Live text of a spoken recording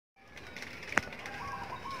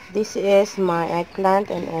This is my eggplant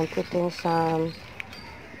and I'm putting some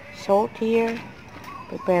salt here,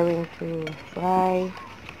 preparing to fry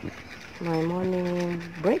my morning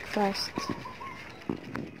breakfast.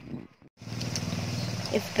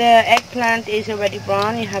 If the eggplant is already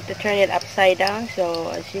brown, you have to turn it upside down. So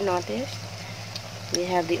as you notice, we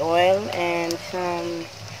have the oil and some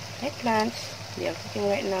eggplants. We are cooking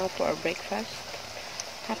right now for our breakfast.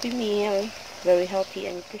 Happy meal, very healthy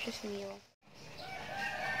and nutritious meal.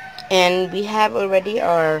 And we have already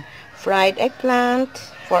our fried eggplant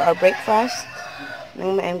for our breakfast.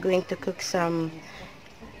 Now I'm going to cook some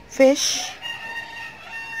fish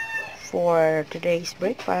for today's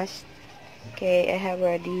breakfast. Okay, I have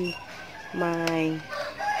already my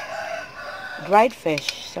dried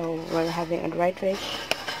fish. So we're having a dried fish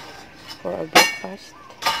for our breakfast.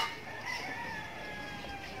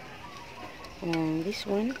 And this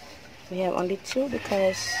one, we have only two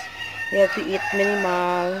because we have to eat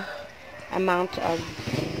minimal amount of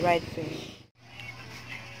dried fish.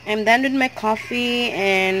 I'm done with my coffee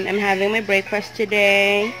and I'm having my breakfast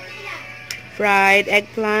today. Fried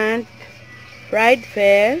eggplant, fried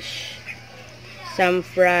fish, some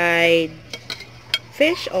fried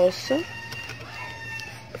fish also.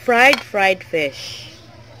 Fried fish.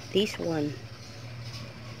 This one.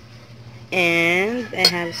 And I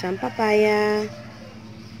have some papaya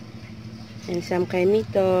and some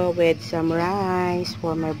kaimito with some rice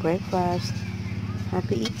for my breakfast.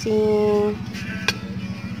 Happy eating.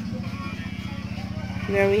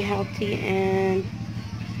 Very healthy and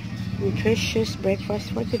nutritious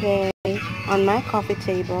breakfast for today on my coffee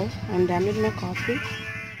table. I'm done with my coffee.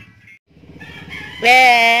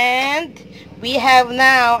 And we have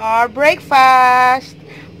now our breakfast.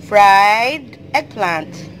 Fried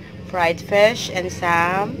eggplant, fried fish, and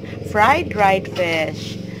some fried dried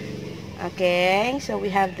fish. Okay, so we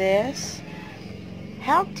have this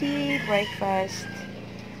healthy breakfast.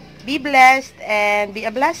 Be blessed and be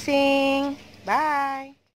a blessing.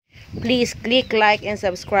 Bye. Please click like and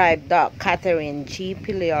subscribe. Doc Catherine G.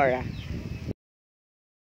 Piliora.